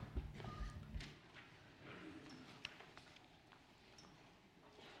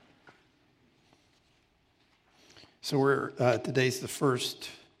So today's the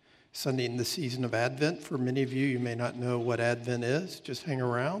first Sunday in the season of Advent. For many of you, you may not know what Advent is. Just hang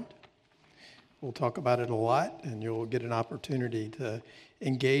around. We'll talk about it a lot, and you'll get an opportunity to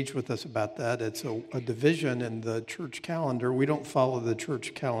engage with us about that. It's a division in the church calendar. We don't follow the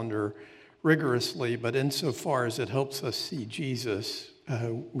church calendar rigorously, but insofar as it helps us see Jesus,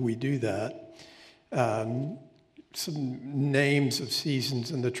 we do that. Some names of seasons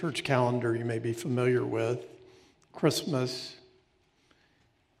in the church calendar you may be familiar with: Christmas,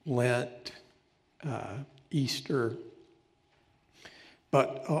 Lent, Easter.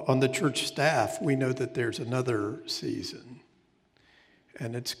 But on the church staff, we know that there's another season,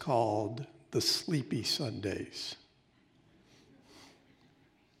 and it's called the Sleepy Sundays.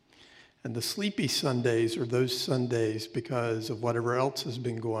 And the Sleepy Sundays are those Sundays because of whatever else has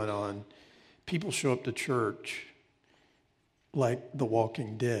been going on. People show up to church like the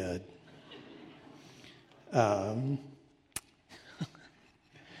Walking Dead. I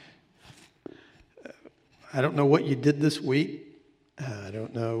don't know what you did this week. I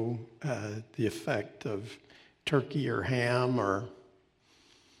don't know the effect of turkey or ham or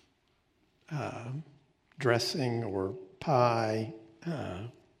dressing or pie.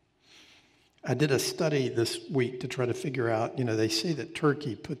 I did a study this week to try to figure out, they say that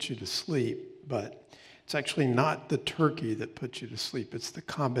turkey puts you to sleep, but it's actually not the turkey that puts you to sleep. It's the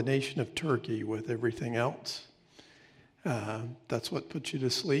combination of turkey with everything else. That's what puts you to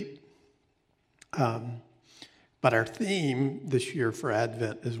sleep. But our theme this year for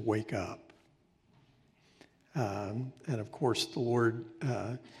Advent is Wake Up. And of course, the Lord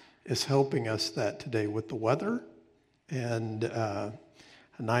is helping us that today with the weather and a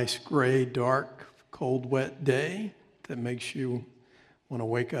nice gray, dark, cold, wet day that makes you want to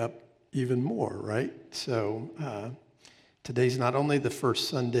wake up even more, right? So today's not only the first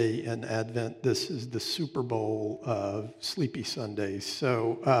Sunday in Advent, this is the Super Bowl of Sleepy Sundays.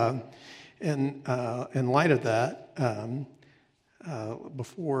 So in light of that,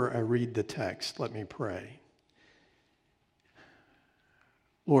 before I read the text, let me pray.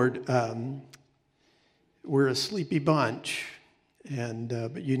 Lord, we're a sleepy bunch,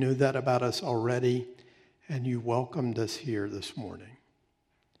 but you knew that about us already, and you welcomed us here this morning.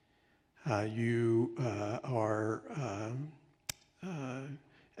 You are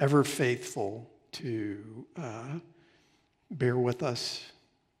ever faithful to bear with us,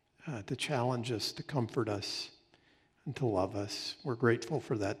 to challenge us, to comfort us, and to love us. We're grateful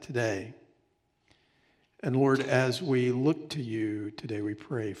for that today. And Lord, as we look to you today, we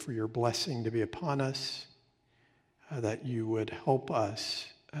pray for your blessing to be upon us, that you would help us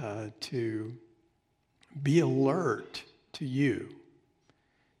to be alert to you,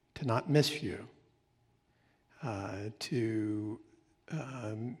 to not miss you, to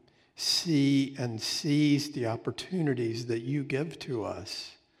see and seize the opportunities that you give to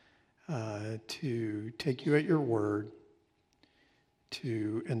us, to take you at your word,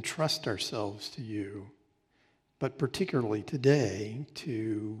 to entrust ourselves to you, but particularly today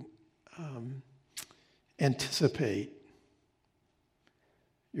to anticipate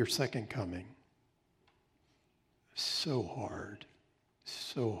your second coming. So hard.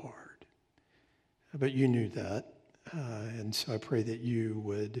 But you knew that, and so I pray that you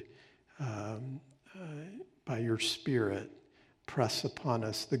would, by your Spirit, press upon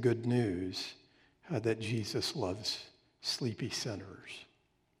us the good news that Jesus loves sleepy sinners.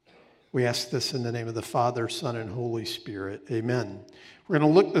 We ask this in the name of the Father, Son, and Holy Spirit. Amen. We're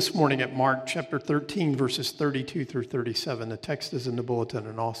going to look this morning at Mark chapter 13, verses 32 through 37. The text is in the bulletin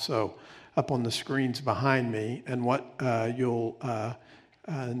and also up on the screens behind me. And what you'll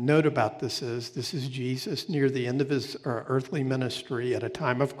note about this is Jesus near the end of his earthly ministry at a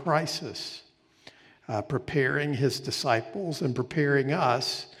time of crisis, preparing his disciples and preparing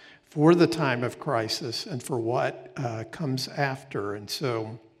us for the time of crisis and for what comes after. And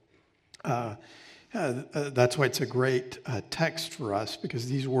so that's why it's a great text for us, because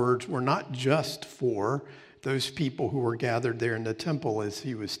these words were not just for those people who were gathered there in the temple as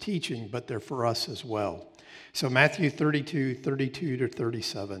he was teaching, but they're for us as well. So Matthew 32 to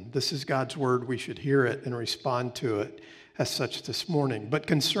 37. This is God's word. We should hear it and respond to it as such this morning. But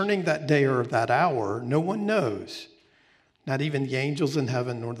concerning that day or that hour, no one knows, not even the angels in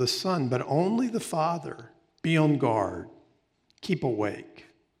heaven nor the Son, but only the Father. Be on guard. Keep awake.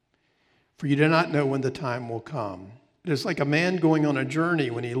 For you do not know when the time will come. It is like a man going on a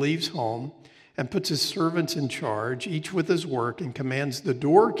journey when he leaves home and puts his servants in charge, each with his work, and commands the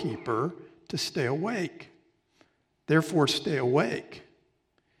doorkeeper to stay awake. Therefore, stay awake.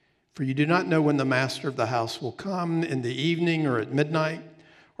 For you do not know when the master of the house will come, in the evening or at midnight,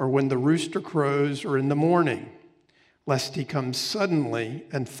 or when the rooster crows or in the morning. lest he come suddenly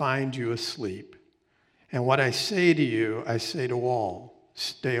and find you asleep. And what I say to you, I say to all,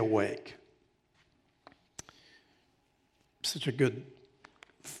 stay awake. Such a good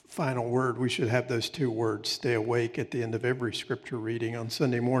final word. We should have those two words, stay awake, at the end of every scripture reading on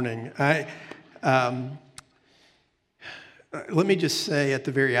Sunday morning. Let me just say at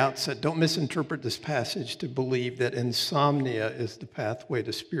the very outset, don't misinterpret this passage to believe that insomnia is the pathway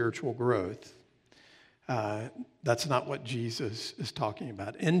to spiritual growth. That's not what Jesus is talking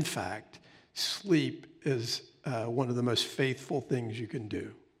about. In fact, sleep is one of the most faithful things you can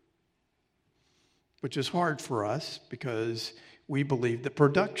do, which is hard for us because we believe that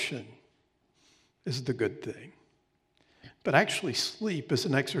production is the good thing. But actually, sleep is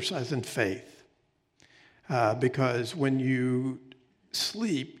an exercise in faith. Because when you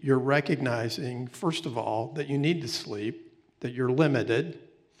sleep, you're recognizing, first of all, that you need to sleep, that you're limited,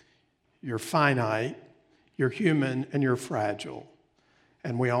 you're finite, you're human, and you're fragile.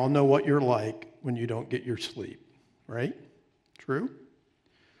 And we all know what you're like when you don't get your sleep, right? True?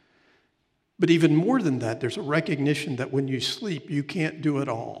 But even more than that, there's a recognition that when you sleep, you can't do it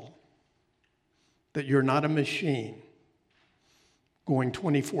all, that you're not a machine going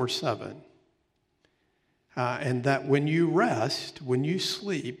 24/7. And that when you rest, when you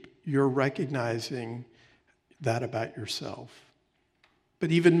sleep, you're recognizing that about yourself.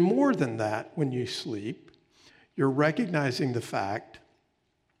 But even more than that, when you sleep, you're recognizing the fact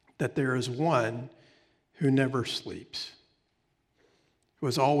that there is one who never sleeps, who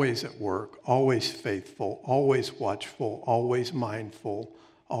is always at work, always faithful, always watchful, always mindful,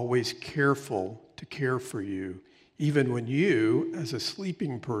 always careful to care for you, even when you, as a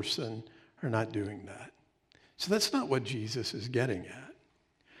sleeping person, are not doing that. So that's not what Jesus is getting at.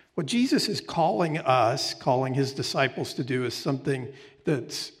 What Jesus is calling his disciples to do is something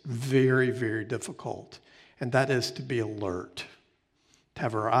that's very, very difficult, and that is to be alert, to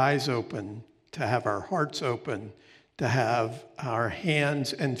have our eyes open, to have our hearts open, to have our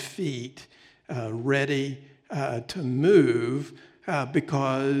hands and feet ready to move,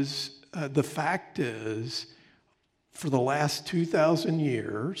 because the fact is, for the last 2,000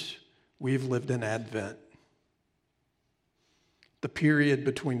 years, we've lived in Advent. The period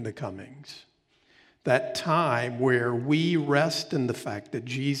between the comings. That time where we rest in the fact that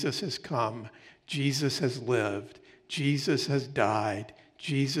Jesus has come, Jesus has lived, Jesus has died,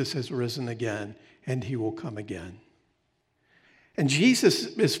 Jesus has risen again, and he will come again. And Jesus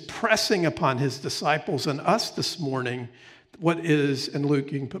is pressing upon his disciples and us this morning what is, and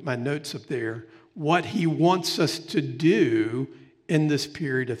Luke, you can put my notes up there, what he wants us to do in this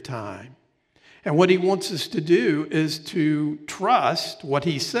period of time. And what he wants us to do is to trust what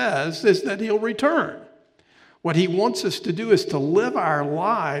he says is that he'll return. What he wants us to do is to live our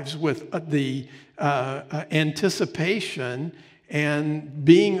lives with the anticipation and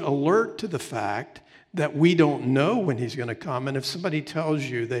being alert to the fact that we don't know when he's going to come. And if somebody tells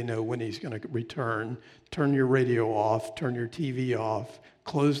you they know when he's going to return, turn your radio off, turn your TV off,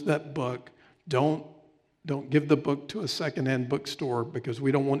 close that book. Don't give the book to a secondhand bookstore, because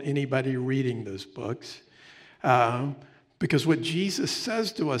we don't want anybody reading those books. Because what Jesus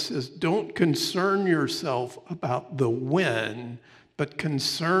says to us is, don't concern yourself about the when, but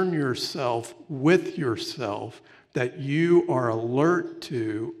concern yourself with yourself, that you are alert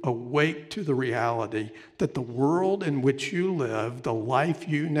to, awake to the reality that the world in which you live, the life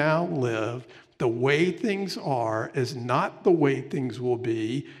you now live, the way things are is not the way things will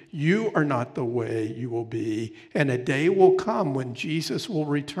be. You are not the way you will be. And a day will come when Jesus will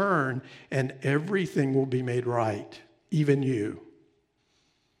return and everything will be made right, even you.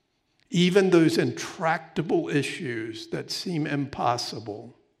 Even those intractable issues that seem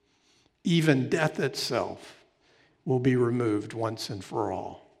impossible, even death itself will be removed once and for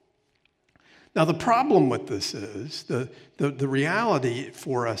all. Now, the problem with this is, the reality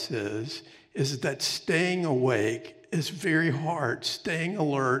for us is that staying awake is very hard. Staying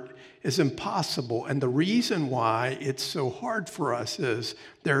alert is impossible. And the reason why it's so hard for us is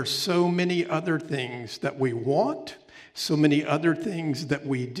there are so many other things that we want, so many other things that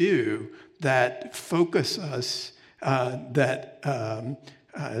we do that focus us, that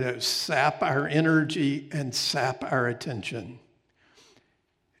sap our energy and sap our attention.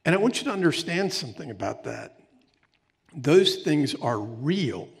 And I want you to understand something about that. Those things are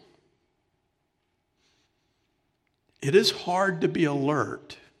real. It is hard to be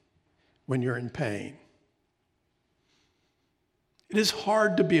alert when you're in pain. It is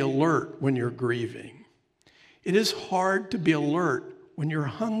hard to be alert when you're grieving. It is hard to be alert when you're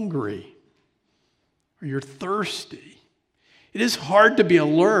hungry or you're thirsty. It is hard to be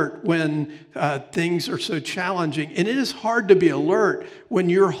alert when things are so challenging. And it is hard to be alert when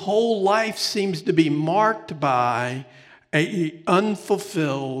your whole life seems to be marked by an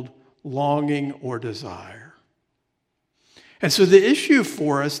unfulfilled longing or desire. And so the issue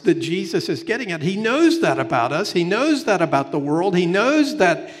for us that Jesus is getting at, he knows that about us. He knows that about the world. He knows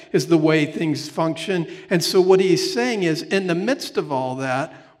that is the way things function. And so what he's saying is, in the midst of all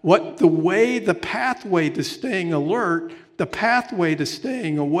that, the pathway to staying alert, the pathway to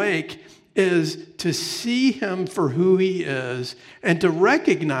staying awake is to see him for who he is and to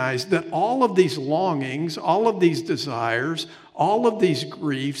recognize that all of these longings, all of these desires, all of these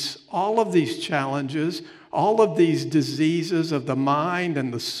griefs, all of these challenges, all of these diseases of the mind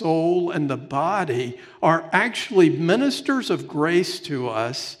and the soul and the body are actually ministers of grace to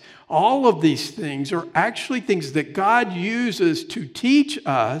us. All of these things are actually things that God uses to teach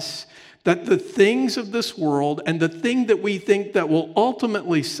us that the things of this world and the thing that we think that will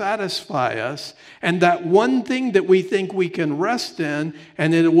ultimately satisfy us and that one thing that we think we can rest in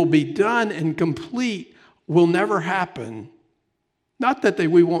and that it will be done and complete will never happen. Not that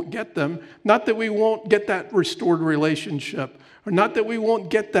we won't get them, not that we won't get that restored relationship, or not that we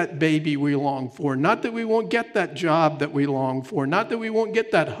won't get that baby we long for, not that we won't get that job that we long for, not that we won't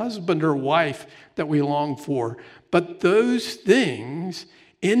get that husband or wife that we long for, but those things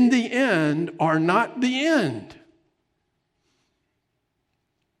in the end are not the end.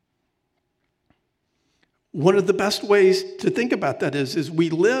 One of the best ways to think about that is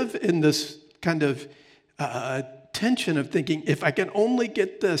we live in this kind of tension of thinking, if I can only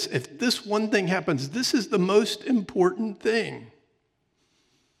get this, if this one thing happens, this is the most important thing.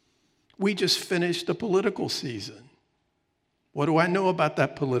 We just finished a political season. What do I know about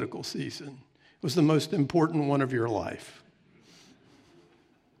that political season? It was the most important one of your life.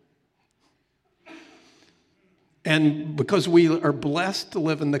 And because we are blessed to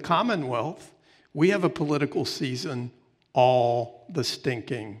live in the Commonwealth, we have a political season all the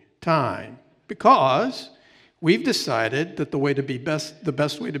stinking time. Because we've decided that the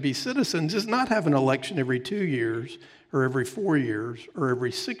best way to be citizens is not have an election every 2 years or every 4 years or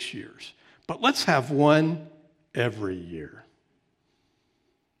every 6 years. But let's have one every year.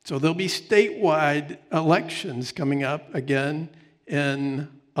 So there'll be statewide elections coming up again in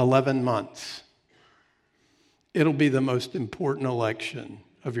 11 months. It'll be the most important election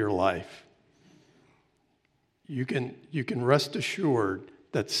of your life. You can rest assured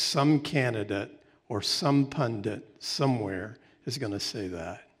that some candidate or some pundit somewhere is going to say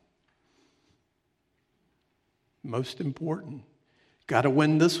that. Most important. Got to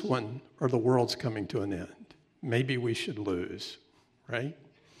win this one or the world's coming to an end. Maybe we should lose, right?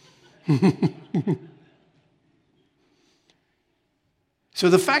 So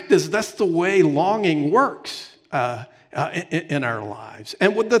the fact is, that's the way longing works in our lives.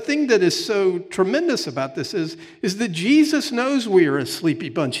 And the thing that is so tremendous about this is that Jesus knows we are a sleepy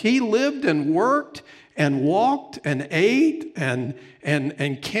bunch. He lived and worked and walked and ate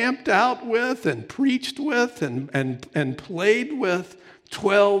and camped out with and preached with and played with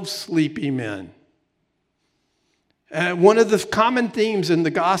 12 sleepy men. One of the common themes in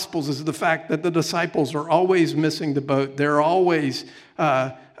the Gospels is the fact that the disciples are always missing the boat. They're always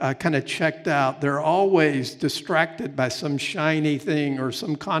kind of checked out. They're always distracted by some shiny thing or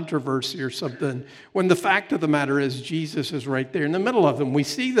some controversy or something, when the fact of the matter is Jesus is right there in the middle of them. We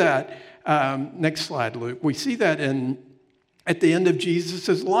see that, next slide, Luke. We see that at the end of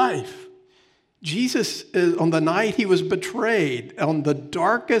Jesus' life. Jesus, on the night he was betrayed, on the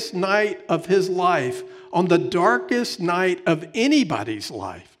darkest night of his life, on the darkest night of anybody's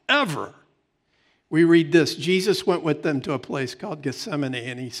life ever, we read this: Jesus went with them to a place called Gethsemane,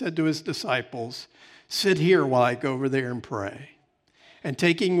 and he said to his disciples, "Sit here while I go over there and pray." And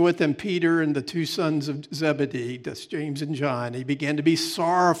taking with him Peter and the two sons of Zebedee, that's James and John, he began to be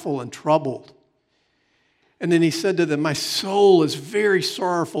sorrowful and troubled. And then he said to them, "My soul is very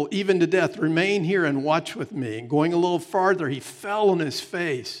sorrowful, even to death. Remain here and watch with me." And going a little farther, he fell on his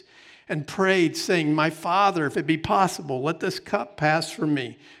face and prayed, saying, "My Father, if it be possible, let this cup pass from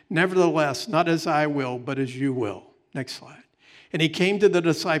me. Nevertheless, not as I will, but as you will." Next slide. And he came to the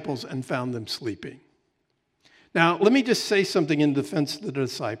disciples and found them sleeping. Now, let me just say something in defense of the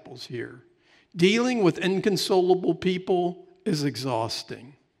disciples here. Dealing with inconsolable people is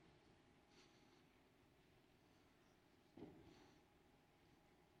exhausting.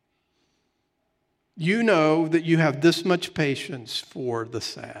 You know that you have this much patience for the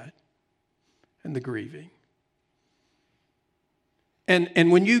sad and the grieving.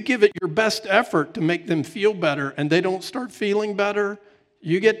 And when you give it your best effort to make them feel better and they don't start feeling better,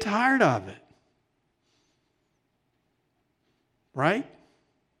 you get tired of it. right?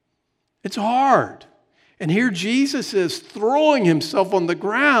 It's hard. And here Jesus is throwing himself on the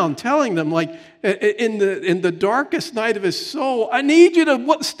ground, telling them, like, in the darkest night of his soul, I need you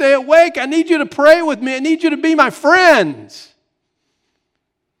to stay awake. I need you to pray with me. I need you to be my friends.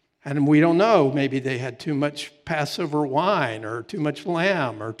 And we don't know. Maybe they had too much Passover wine or too much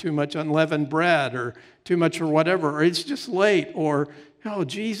lamb or too much unleavened bread or too much or whatever. Or it's just late. Or, oh,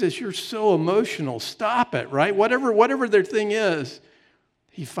 Jesus, you're so emotional. Stop it, right? Whatever their thing is,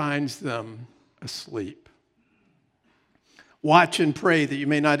 he finds them asleep. Watch and pray that you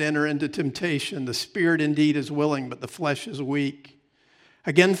may not enter into temptation. The spirit indeed is willing, but the flesh is weak.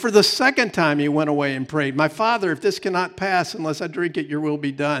 Again, for the second time, he went away and prayed, My Father, if this cannot pass unless I drink it, your will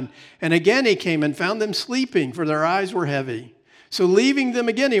be done. And again he came and found them sleeping, for their eyes were heavy. So leaving them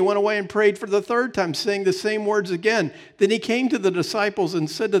again, he went away and prayed for the third time, saying the same words again. Then he came to the disciples and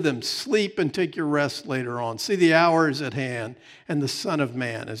said to them, Sleep and take your rest later on. See, the hour is at hand, and the Son of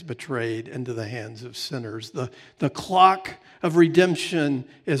Man is betrayed into the hands of sinners. The clock of redemption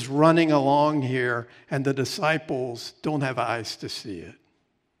is running along here, and the disciples don't have eyes to see it.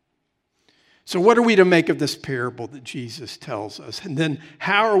 So what are we to make of this parable that Jesus tells us? And then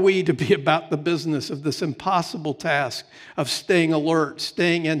how are we to be about the business of this impossible task of staying alert,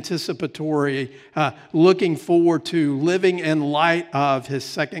 staying anticipatory, looking forward to living in light of his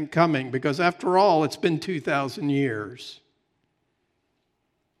second coming? Because after all, it's been 2,000 years.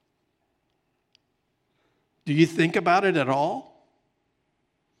 Do you think about it at all?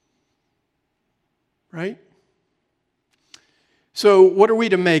 Right? So what are we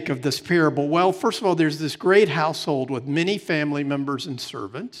to make of this parable? Well, first of all, there's this great household with many family members and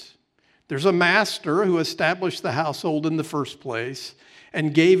servants. There's a master who established the household in the first place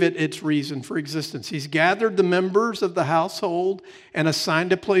and gave it its reason for existence. He's gathered the members of the household and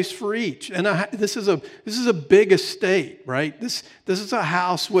assigned a place for each. And this is a big estate, right? This is a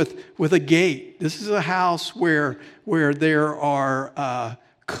house with a gate. This is a house where there are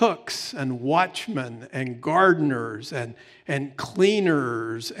cooks and watchmen and gardeners and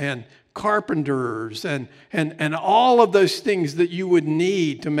cleaners and carpenters and all of those things that you would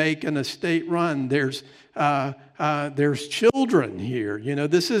need to make an estate run. There's children here. You know,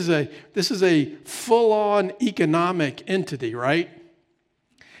 this is a full-on economic entity, right?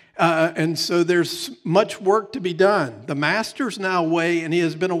 And so there's much work to be done. The master's now away, and he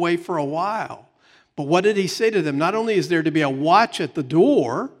has been away for a while. But what did he say to them? Not only is there to be a watch at the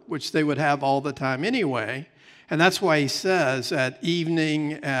door, which they would have all the time anyway, and that's why he says at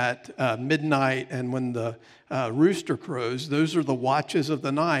evening, at midnight, and when the rooster crows, those are the watches of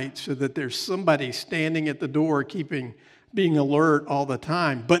the night, so that there's somebody standing at the door being alert all the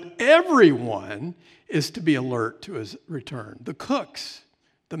time. But everyone is to be alert to his return. The cooks,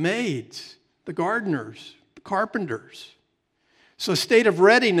 the maids, the gardeners, the carpenters. So a state of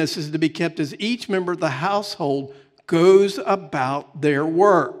readiness is to be kept as each member of the household goes about their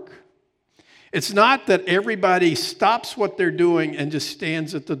work. It's not that everybody stops what they're doing and just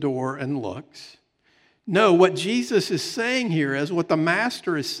stands at the door and looks. No, what Jesus is saying here is, what the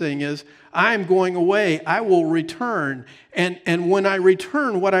master is saying is, I'm going away, I will return. And when I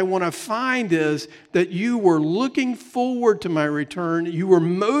return, what I want to find is that you were looking forward to my return, you were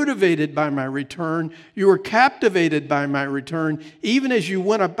motivated by my return, you were captivated by my return, even as you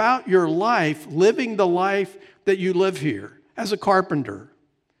went about your life, living the life that you live here, as a carpenter,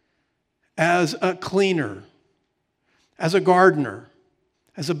 as a cleaner, as a gardener,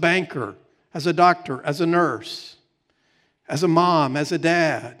 as a banker, as a doctor, as a nurse, as a mom, as a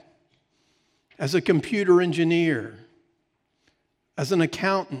dad, as a computer engineer, as an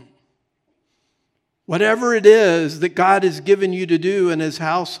accountant. Whatever it is that God has given you to do in his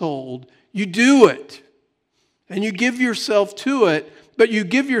household, you do it. And you give yourself to it, but you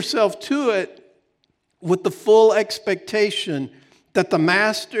give yourself to it with the full expectation that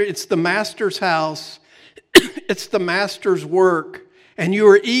it's the master's house, it's the master's work, and you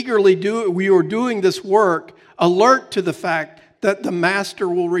are doing this work alert to the fact that the master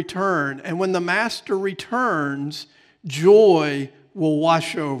will return. And when the master returns, joy will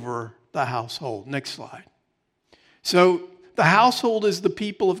wash over the household. Next slide. So the household is the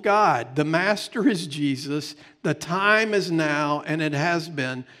people of God. The master is Jesus. The time is now, and it has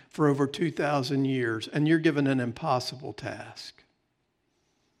been for over 2,000 years. And you're given an impossible task.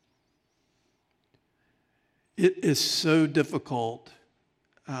 It is so difficult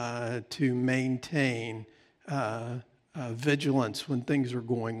to maintain vigilance when things are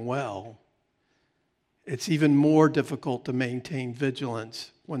going well. It's even more difficult to maintain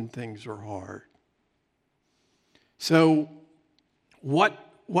vigilance when things are hard. So what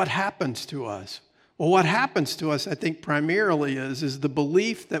happens to us? Well, what happens to us, I think, primarily is the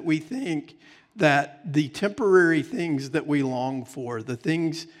belief that we think that the temporary things that we long for, the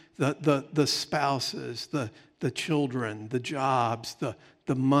things, the spouses, the children, the jobs, the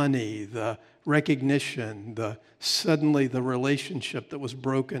money, the recognition, suddenly the relationship that was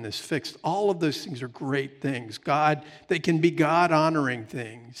broken is fixed. All of those things are great things. They can be God-honoring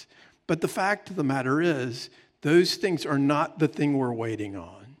things. But the fact of the matter is, those things are not the thing we're waiting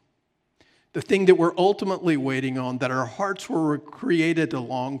on. The thing that we're ultimately waiting on, that our hearts were created to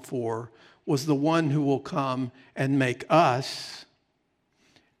long for, was the one who will come and make us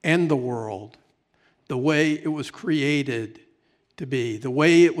and the world the way it was created to be, the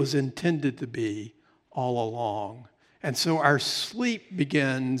way it was intended to be all along. And so our sleep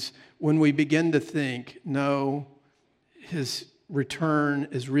begins when we begin to think, no, his return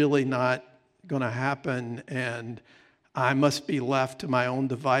is really not going to happen, and I must be left to my own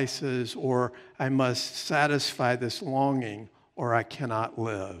devices, or I must satisfy this longing, or I cannot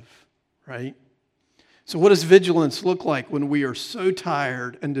live, right? So what does vigilance look like when we are so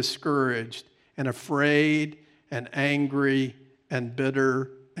tired and discouraged and afraid and angry and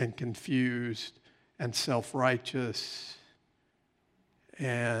bitter and confused and self-righteous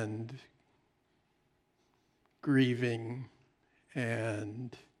and grieving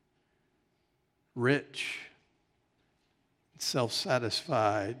and rich,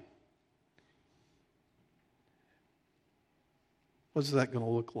 self-satisfied? What's that going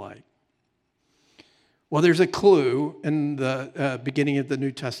to look like? Well, there's a clue in the beginning of the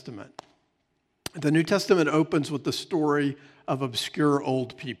New Testament. The New Testament opens with the story of obscure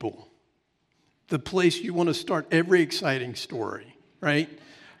old people. The place you want to start every exciting story, right,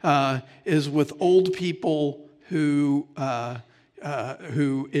 is with old people who,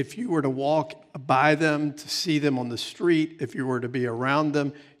 if you were to walk by them, to see them on the street, if you were to be around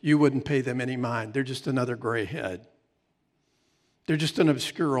them, you wouldn't pay them any mind. They're just another gray head. They're just an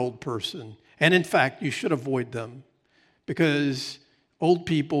obscure old person. And in fact, you should avoid them because old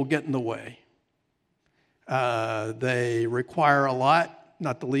people get in the way. They require a lot,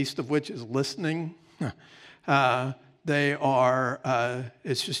 not the least of which is listening. It's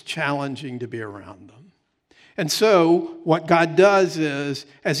just challenging to be around them. And so what God does is,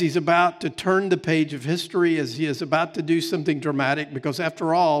 as he's about to turn the page of history, as he is about to do something dramatic, because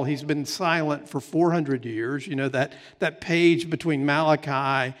after all, he's been silent for 400 years. You know, that page between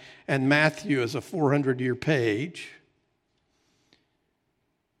Malachi and Matthew is a 400-year page.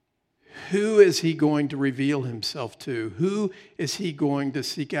 Who is he going to reveal himself to? Who is he going to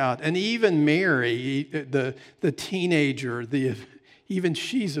seek out? And even Mary, the teenager, even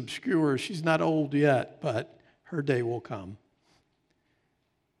she's obscure. She's not old yet, but her day will come.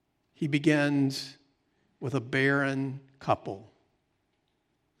 He begins with a barren couple.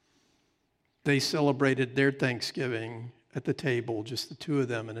 They celebrated their Thanksgiving at the table, just the two of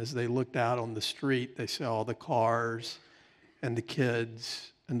them. And as they looked out on the street, they saw the cars and the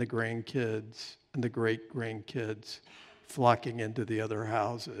kids and the grandkids and the great-grandkids flocking into the other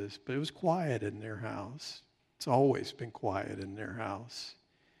houses. But it was quiet in their house. It's always been quiet in their house.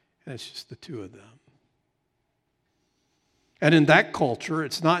 And it's just the two of them. And in that culture,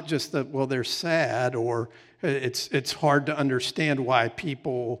 it's not just that, well, they're sad, or it's hard to understand why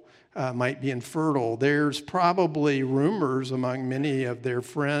people might be infertile. There's probably rumors among many of their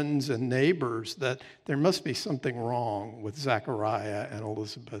friends and neighbors that there must be something wrong with Zechariah and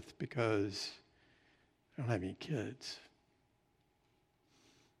Elizabeth because they don't have any kids.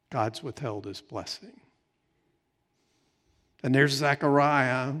 God's withheld his blessing. And there's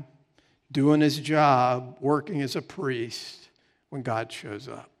Zechariah doing his job, working as a priest, when God shows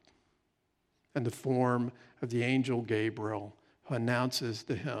up in the form of the angel Gabriel, who announces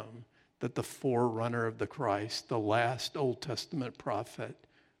to him that the forerunner of the Christ, the last Old Testament prophet,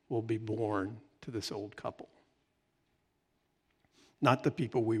 will be born to this old couple. Not the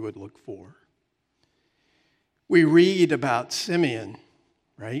people we would look for. We read about Simeon,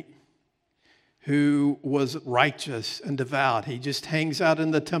 right? Who was righteous and devout. He just hangs out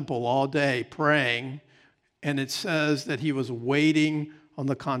in the temple all day praying, and it says that he was waiting on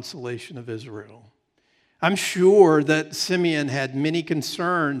the consolation of Israel. I'm sure that Simeon had many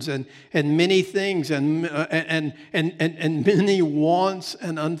concerns and many things and many wants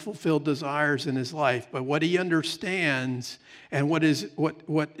and unfulfilled desires in his life. But what he understands and what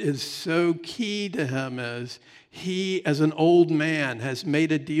is so key to him is he, as an old man, has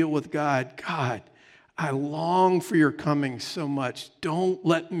made a deal with God. God, I long for your coming so much. Don't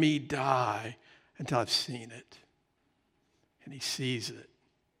let me die until I've seen it. And he sees it.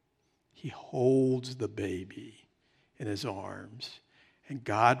 He holds the baby in his arms, and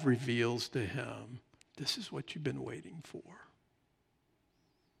God reveals to him This is what you've been waiting for.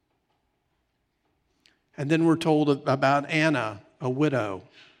 And then we're told about Anna, a widow,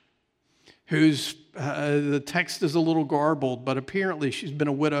 whose the text is a little garbled, but apparently she's been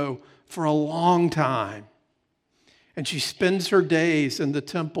a widow for a long time. And she spends her days in the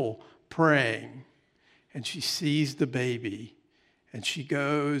temple praying. And she sees the baby. And she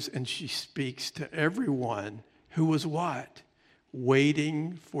goes and she speaks to everyone who was what?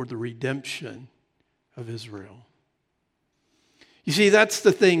 Waiting for the redemption of Israel. You see, that's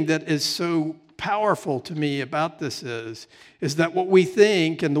the thing that is so powerful to me about this is that what we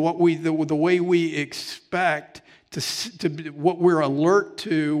think and the way we expect to what we're alert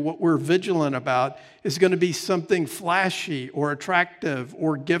to, what we're vigilant about, is going to be something flashy or attractive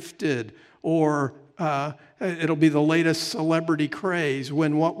or gifted or it'll be the latest celebrity craze,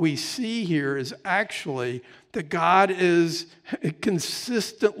 when what we see here is actually that God is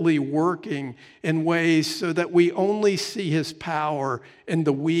consistently working in ways so that we only see his power in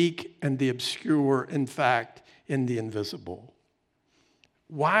the weak and the obscure, in fact, in the invisible.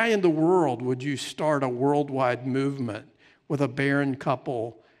 Why in the world would you start a worldwide movement with a barren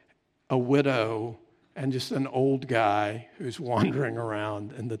couple, a widow, and just an old guy who's wandering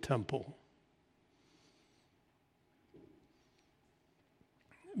around in the temple?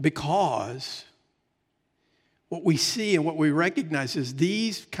 Because what we see and what we recognize is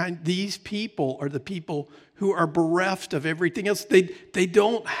these people are the people who are bereft of everything else. They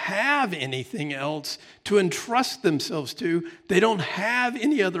don't have anything else to entrust themselves to. They don't have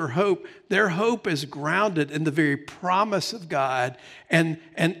any other hope. Their hope is grounded in the very promise of God and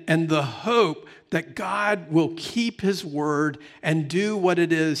the hope that God will keep his word and do what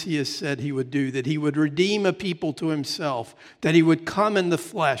it is he has said he would do, that he would redeem a people to himself, that he would come in the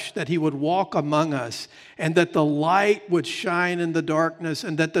flesh, that he would walk among us, and that the light would shine in the darkness,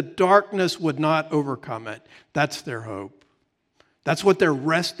 and that the darkness would not overcome it. That's their hope. That's what they're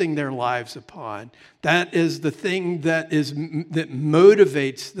resting their lives upon. That is the thing that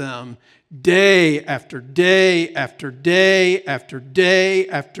motivates them day after day after day after day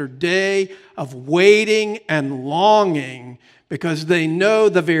after day of waiting and longing, because they know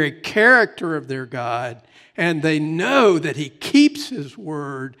the very character of their God, and they know that he keeps his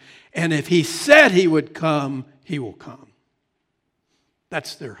word, and if he said he would come, he will come.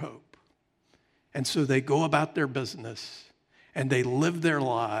 That's their hope. And so they go about their business, and they live their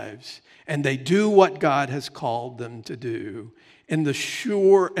lives, and they do what God has called them to do in the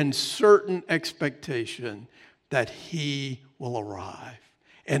sure and certain expectation that he will arrive.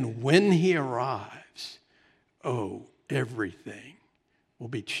 And when he arrives, everything will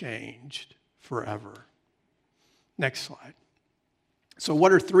be changed forever. Next slide. So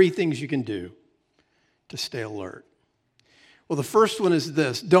what are 3 things you can do to stay alert? Well, the first one is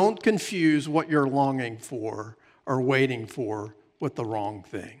this: don't confuse what you're longing for or waiting for with the wrong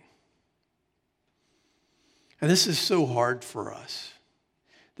thing. And this is so hard for us.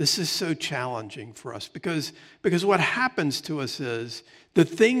 This is so challenging for us because what happens to us is the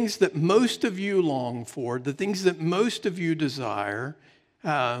things that most of you long for, the things that most of you desire,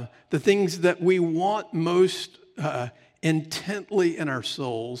 the things that we want most intently in our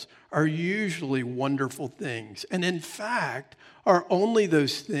souls are usually wonderful things. And in fact, are only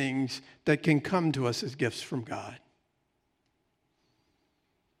those things that can come to us as gifts from God.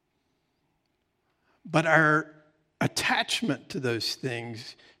 But our attachment to those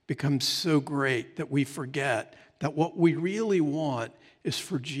things becomes so great that we forget that what we really want is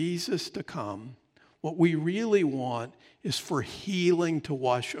for Jesus to come. What we really want is for healing to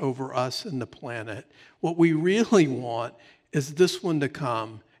wash over us and the planet. What we really want is this one to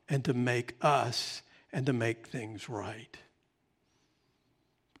come and to make us and to make things right.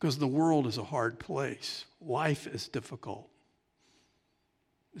 Because the world is a hard place. Life is difficult.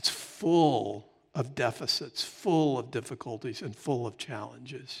 It's full of deficits, full of difficulties, and full of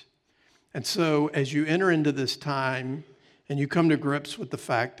challenges. And so as you enter into this time and you come to grips with the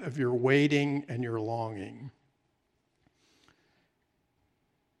fact of your waiting and your longing,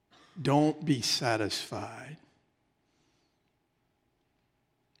 don't be satisfied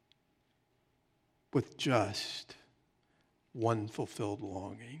with just one fulfilled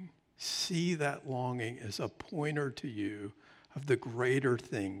longing. See that longing as a pointer to you of the greater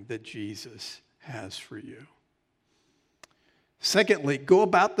thing that Jesus has for you. Secondly, go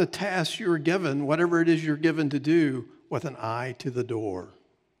about the task you're given, whatever it is you're given to do, with an eye to the door.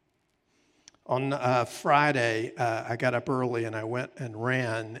 On Friday, I got up early and I went and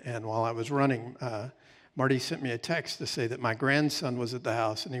ran, and while I was running, Marty sent me a text to say that my grandson was at the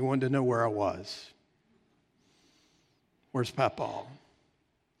house and he wanted to know where I was. Where's Papa?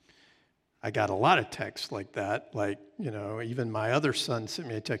 I got a lot of texts like that. Like, even my other son sent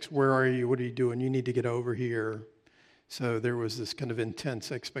me a text, "Where are you? What are you doing? You need to get over here." So there was this kind of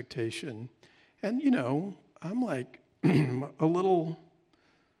intense expectation. And, I'm like a little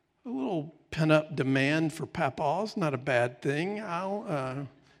pent-up demand for papa's not a bad thing. I'll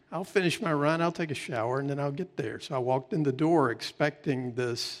finish my run, I'll take a shower, and then I'll get there. So I walked in the door expecting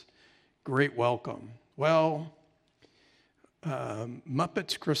this great welcome. Well,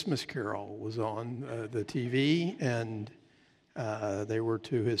 Muppets Christmas Carol was on the TV, and they were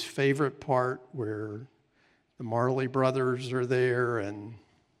to his favorite part where the Marley brothers are there, and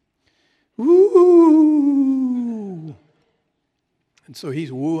woo! And so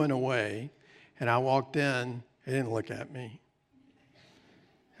he's wooing away, and I walked in. He didn't look at me.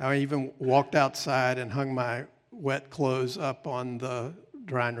 I even walked outside and hung my wet clothes up on the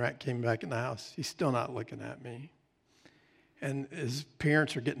drying rack, came back in the house. He's still not looking at me. And his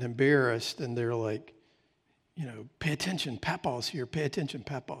parents are getting embarrassed, and they're like, pay attention, Papa's here, pay attention,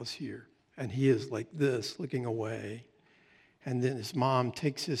 Papa's here. And he is like this, looking away. And then his mom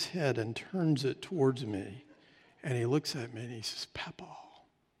takes his head and turns it towards me. And he looks at me and he says, "Papa."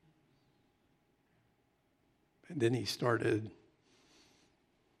 And then he started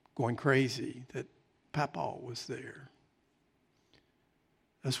going crazy that Papa was there.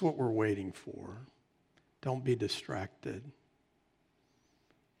 That's what we're waiting for. Don't be distracted.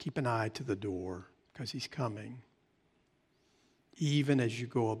 Keep an eye to the door because he's coming. Even as you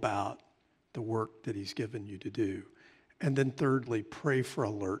go about the work that he's given you to do. And then thirdly, pray for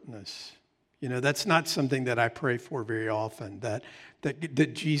alertness. That's not something that I pray for very often, that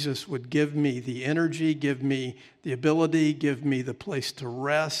Jesus would give me the energy, give me the ability, give me the place to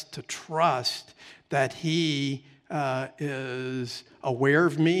rest, to trust that he is aware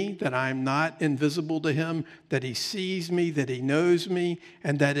of me, that I'm not invisible to him, that he sees me, that he knows me,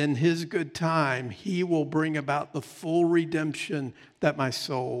 and that in his good time, he will bring about the full redemption that my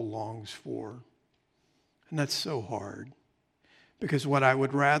soul longs for. And that's so hard, because what I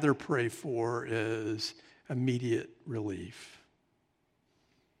would rather pray for is immediate relief,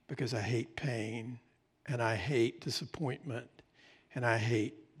 because I hate pain, and I hate disappointment, and I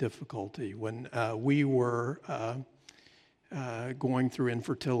hate difficulty. When we were going through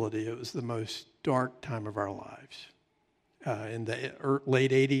infertility, it was the most dark time of our lives. In the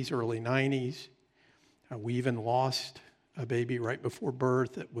late 80s, early 90s, we even lost a baby right before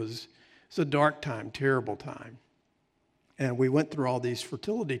birth. It was a dark time, terrible time. And we went through all these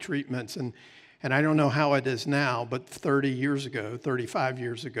fertility treatments, and I don't know how it is now, but 35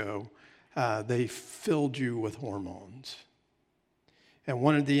 years ago, they filled you with hormones. And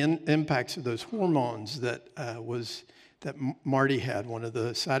one of the impacts of those hormones that Marty had, one of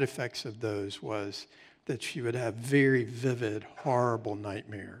the side effects of those was that she would have very vivid, horrible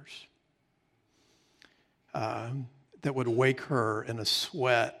nightmares that would wake her in a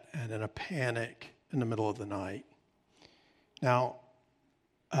sweat and in a panic in the middle of the night. Now,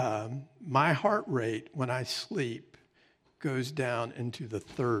 my heart rate when I sleep goes down into the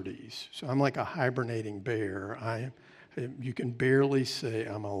 30s. So I'm like a hibernating bear. You can barely say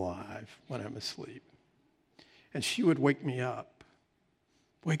I'm alive when I'm asleep. And she would wake me up.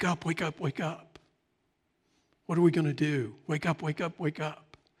 Wake up, wake up, wake up. What are we going to do? Wake up, wake up, wake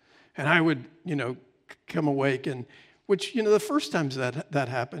up. And I would, come awake, and which, the first times that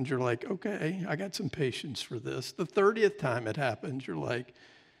happens, you're like, okay, I got some patience for this. The 30th time it happens, you're like,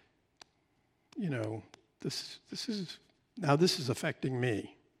 this is affecting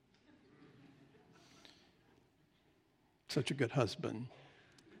me. Such a good husband.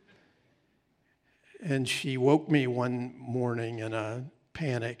 And she woke me one morning in a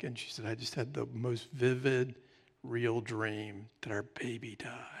panic, and she said, "I just had the most vivid, real dream that our baby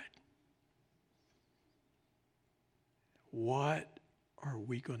died. What are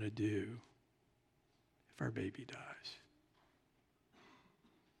we going to do if our baby dies?"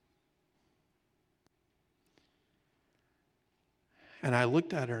 And I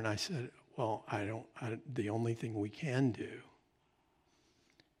looked at her and I said, well, the only thing we can do,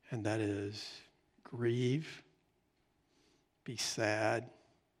 and that is grieve, be sad,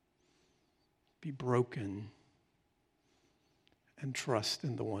 be broken, and trust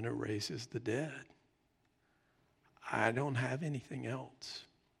in the one who raises the dead. I don't have anything else.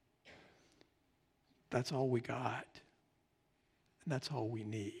 That's all we got, and that's all we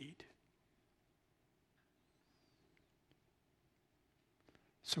need.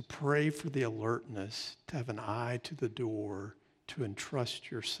 So pray for the alertness to have an eye to the door, to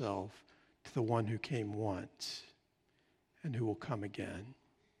entrust yourself to the one who came once and who will come again.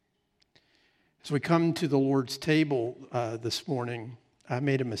 As we come to the Lord's table this morning, I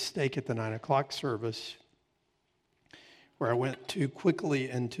made a mistake at the 9 o'clock service where I went too quickly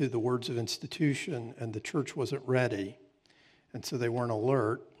into the words of institution and the church wasn't ready. And so they weren't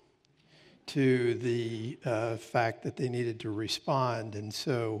alert to the fact that they needed to respond. And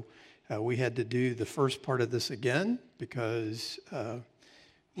so we had to do the first part of this again because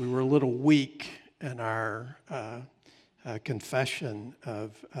we were a little weak in our confession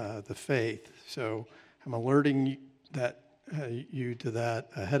of the faith. So I'm alerting you to that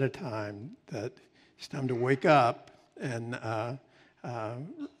ahead of time, that it's time to wake up and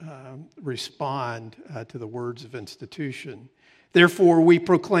respond to the words of institution. Therefore, we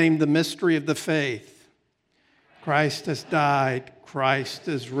proclaim the mystery of the faith. Christ has died. Christ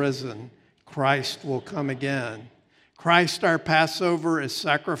is risen. Christ will come again. Christ, our Passover, is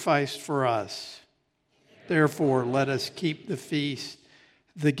sacrificed for us. Therefore, let us keep the feast,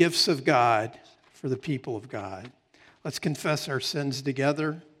 the gifts of God for the people of God. Let's confess our sins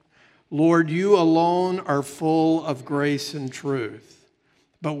together. Lord, you alone are full of grace and truth,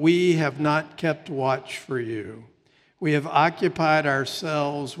 but we have not kept watch for you. We have occupied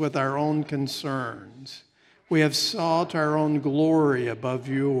ourselves with our own concerns. We have sought our own glory above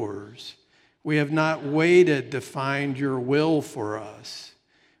yours. We have not waited to find your will for us.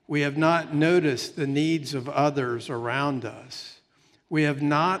 We have not noticed the needs of others around us. We have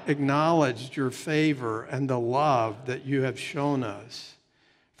not acknowledged your favor and the love that you have shown us.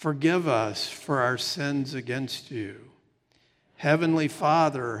 Forgive us for our sins against you. Heavenly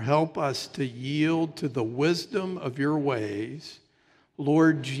Father, help us to yield to the wisdom of your ways.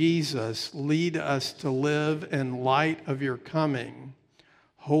 Lord Jesus, lead us to live in light of your coming.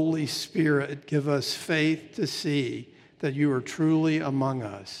 Holy Spirit, give us faith to see that you are truly among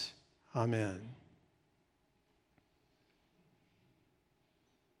us. Amen.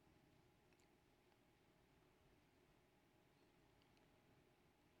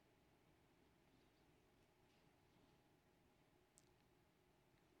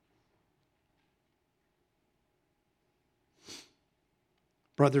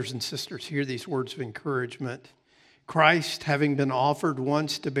 Brothers and sisters, hear these words of encouragement. Christ, having been offered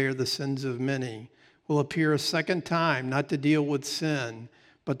once to bear the sins of many, will appear a second time, not to deal with sin,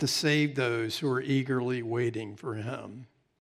 but to save those who are eagerly waiting for him.